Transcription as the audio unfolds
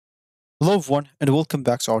Hello everyone and welcome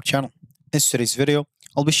back to our channel. In today's video,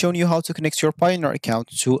 I'll be showing you how to connect your Payoneer account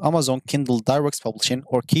to Amazon Kindle Direct Publishing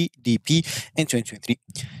or KDP in 2023.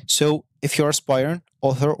 So if you're an aspiring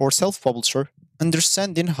author or self-publisher,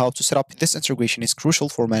 understanding how to set up this integration is crucial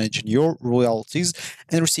for managing your royalties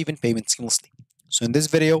and receiving payments seamlessly. So in this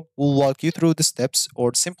video, we'll walk you through the steps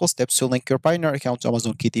or simple steps to link your Payoneer account to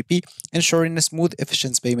Amazon KDP, ensuring a smooth,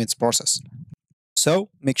 efficient payments process. So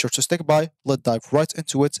make sure to stick by, let's dive right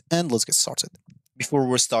into it, and let's get started. Before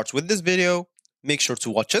we start with this video, make sure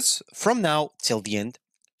to watch it from now till the end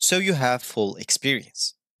so you have full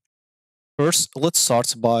experience. First, let's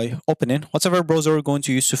start by opening whatever browser you're going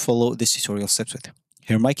to use to follow this tutorial steps with.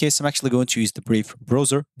 Here in my case, I'm actually going to use the Brave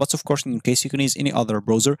browser, but of course, in your case, you can use any other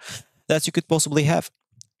browser that you could possibly have.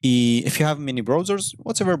 If you have many browsers,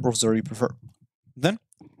 whatever browser you prefer. Then,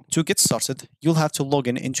 to get started, you'll have to log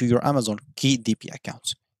in into your Amazon KDP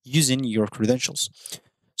account using your credentials.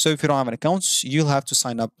 So if you don't have an account, you'll have to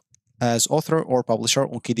sign up as author or publisher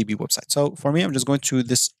on KDP website. So for me, I'm just going to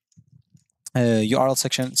this URL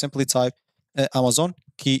section, simply type Amazon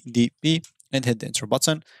KDP and hit the enter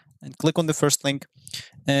button and click on the first link.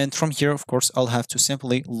 And from here, of course, I'll have to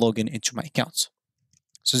simply log in into my account.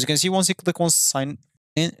 So as you can see, once you click on sign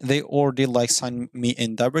in, they already sign me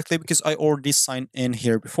in directly because I already signed in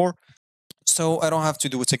here before. So I don't have to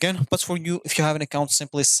do it again. But for you, if you have an account,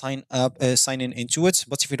 simply sign in into it.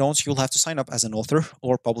 But if you don't, you'll have to sign up as an author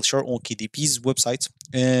or publisher on KDP's website.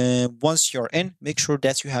 Once you're in, make sure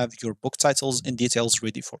that you have your book titles and details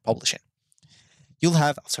ready for publishing. You'll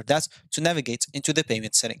have, after that, to navigate into the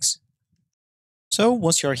payment settings. So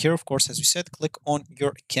once you're here, of course, as we said, click on your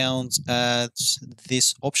account at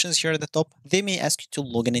these options here at the top. They may ask you to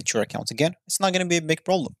log in into your account again. It's not going to be a big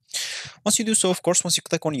problem. Once you do so, of course, once you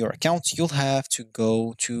click on your account, you'll have to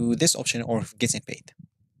go to this option or getting paid.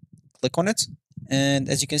 Click on it. And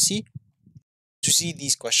as you can see, to see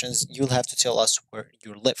these questions, you'll have to tell us where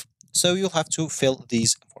you live. So you'll have to fill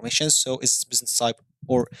these information. So is business type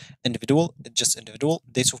or individual? Just individual.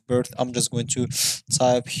 Date of birth. I'm just going to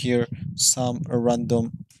type here some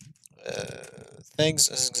random things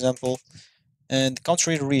as example, and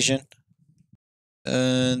country, region,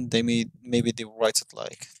 and maybe they will write it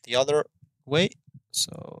like the other way.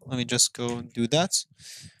 So let me just go do that.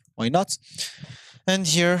 Why not? And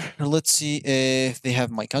here, let's see if they have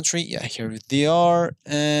my country. Yeah, here they are.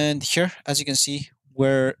 And here, as you can see,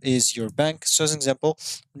 where is your bank? So as an example,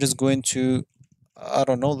 I'm just going to, I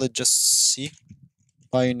don't know, let's just see.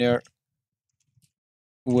 Pioneer,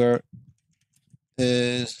 where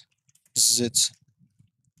is it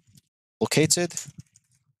located?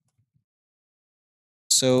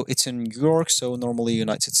 So it's in New York, so normally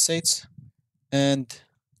United States. And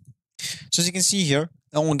so as you can see here,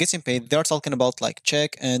 on getting paid, they're talking about like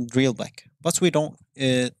check and real bank, but we don't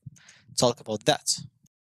talk about that.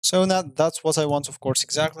 So now that's what I want, of course,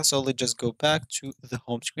 exactly. So let's just go back to the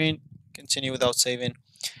home screen, continue without saving.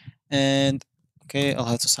 And okay, I'll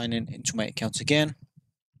have to sign in into my account again.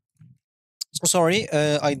 So sorry,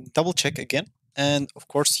 I double check again. And of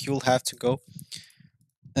course, you'll have to go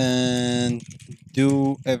and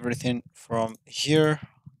do everything from here.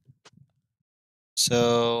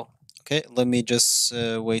 So okay, let me just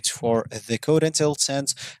wait for the code until it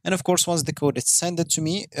sends. And of course, once the code is sent to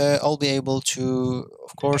me, I'll be able to,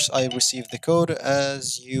 of course, I receive the code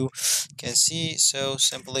as you can see. So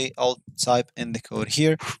simply I'll type in the code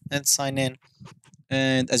here and sign in.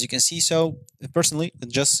 And as you can see, so personally,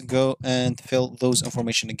 just go and fill those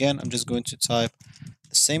information again. I'm just going to type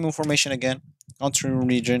the same information again, country,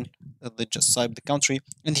 region. Let's just type the country.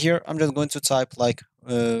 And here, I'm just going to type like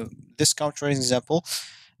this country example,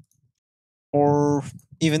 or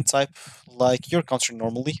even type like your country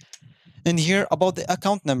normally. And here about the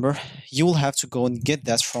account number, you will have to go and get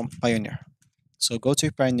that from Payoneer. So go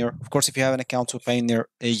to Payoneer. Of course, if you have an account with Payoneer,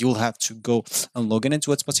 you'll have to go and log in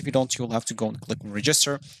into it. But if you don't, you'll have to go and click on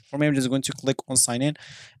register. For me, I'm just going to click on sign in.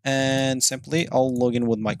 And simply, I'll log in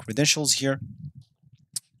with my credentials here.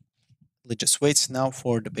 Let's just wait now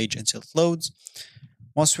for the page until it loads.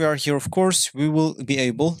 Once we are here, of course, we will be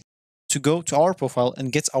able to go to our profile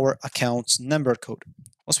and get our account number code.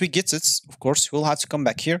 Once we get it, of course, we'll have to come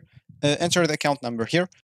back here, enter the account number here,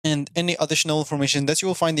 and any additional information that you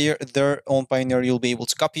will find there on Payoneer, you'll be able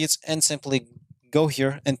to copy it and simply go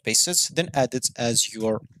here and paste it, then add it as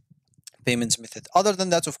your payment method. Other than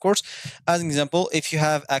that, of course, as an example, if you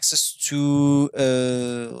have access to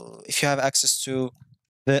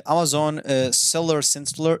the Amazon simpler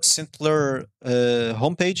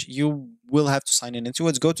homepage, you will have to sign in into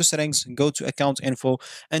it. Go to settings, go to account info,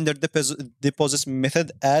 enter deposit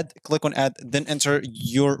method, add, click on add, then enter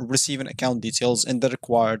your receiving account details in the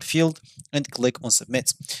required field and click on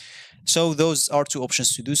submit. So those are two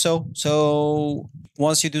options to do so. So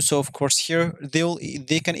once you do so, of course, here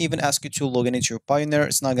they can even ask you to log in into your Pioneer.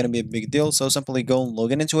 It's not going to be a big deal. So simply go and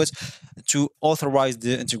log in into it to authorize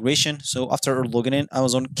the integration. So after logging in,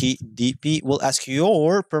 Amazon KDP will ask you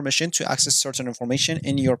your permission to access certain information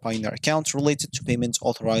in your Pioneer account related to payments.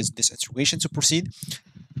 Authorize this integration to proceed.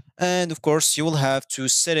 And of course, you will have to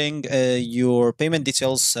setting your payment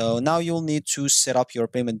details. So now you'll need to set up your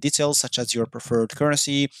payment details, such as your preferred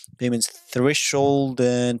currency, payments threshold,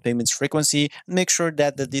 and payments frequency. Make sure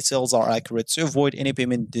that the details are accurate to avoid any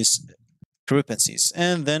payment discrepancies.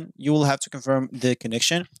 And then you will have to confirm the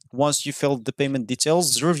connection. Once you fill the payment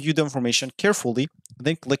details, review the information carefully,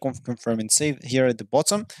 then click on confirm and save here at the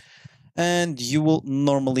bottom, and you will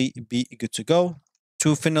normally be good to go.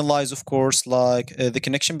 To finalize, of course, like the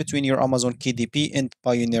connection between your Amazon KDP and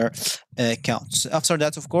Payoneer accounts. After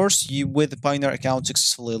that, of course, you with the Payoneer account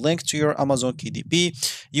successfully linked to your Amazon KDP,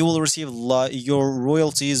 you will receive your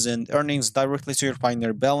royalties and earnings directly to your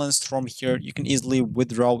Payoneer balance. From here, you can easily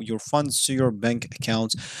withdraw your funds to your bank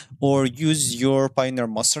account or use your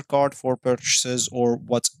Payoneer MasterCard for purchases or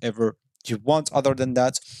whatever you want. Other than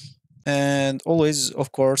that, and always,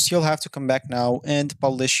 of course, you'll have to come back now and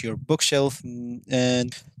polish your bookshelf,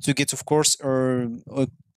 and to get, of course,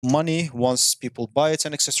 money once people buy it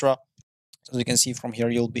and etc. As you can see from here,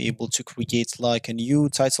 you'll be able to create like a new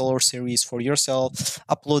title or series for yourself,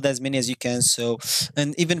 upload as many as you can, so,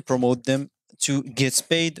 and even promote them to get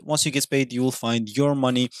paid. Once you get paid, you will find your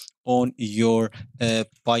money on your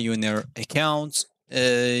Pioneer account.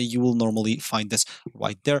 You will normally find this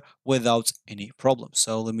right there without any problem.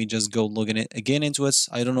 So let me just go log in it again into it.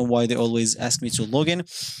 I don't know why they always ask me to log in,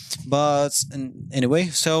 but anyway,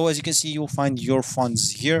 so as you can see, you'll find your funds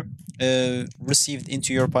here received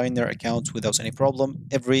into your Pioneer account without any problem.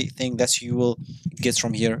 Everything that you will get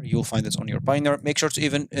from here, you'll find it on your Pioneer. Make sure to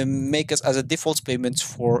even make it as a default payment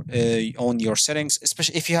for on your settings,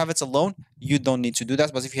 especially if you have it alone. You don't need to do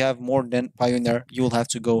that, but if you have more than Pioneer, you will have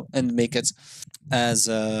to go and make it as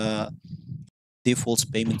a default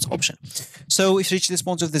payment option. So if you reached this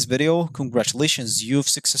point of this video, congratulations, you've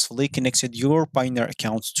successfully connected your Pioneer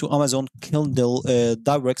account to Amazon Kindle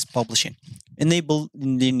Direct Publishing,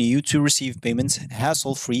 enabling you to receive payments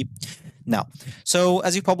hassle-free now. So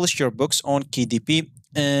as you publish your books on KDP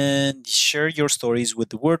and share your stories with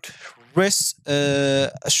the world, rest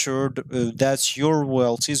assured that your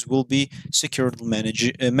royalties will be securely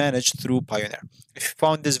managed through Pioneer. If you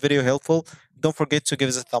found this video helpful, don't forget to give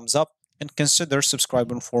us a thumbs up and consider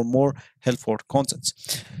subscribing for more helpful content.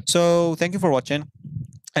 So thank you for watching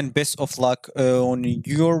and best of luck on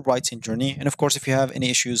your writing journey. And of course, if you have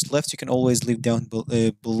any issues left, you can always leave down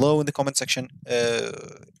below in the comment section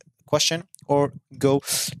question, or go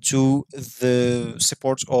to the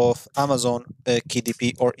support of Amazon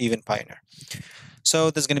KDP or even Pioneer.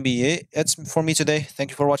 So that's going to be it. It's for me today.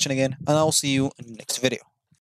 Thank you for watching again, and I'll see you in the next video.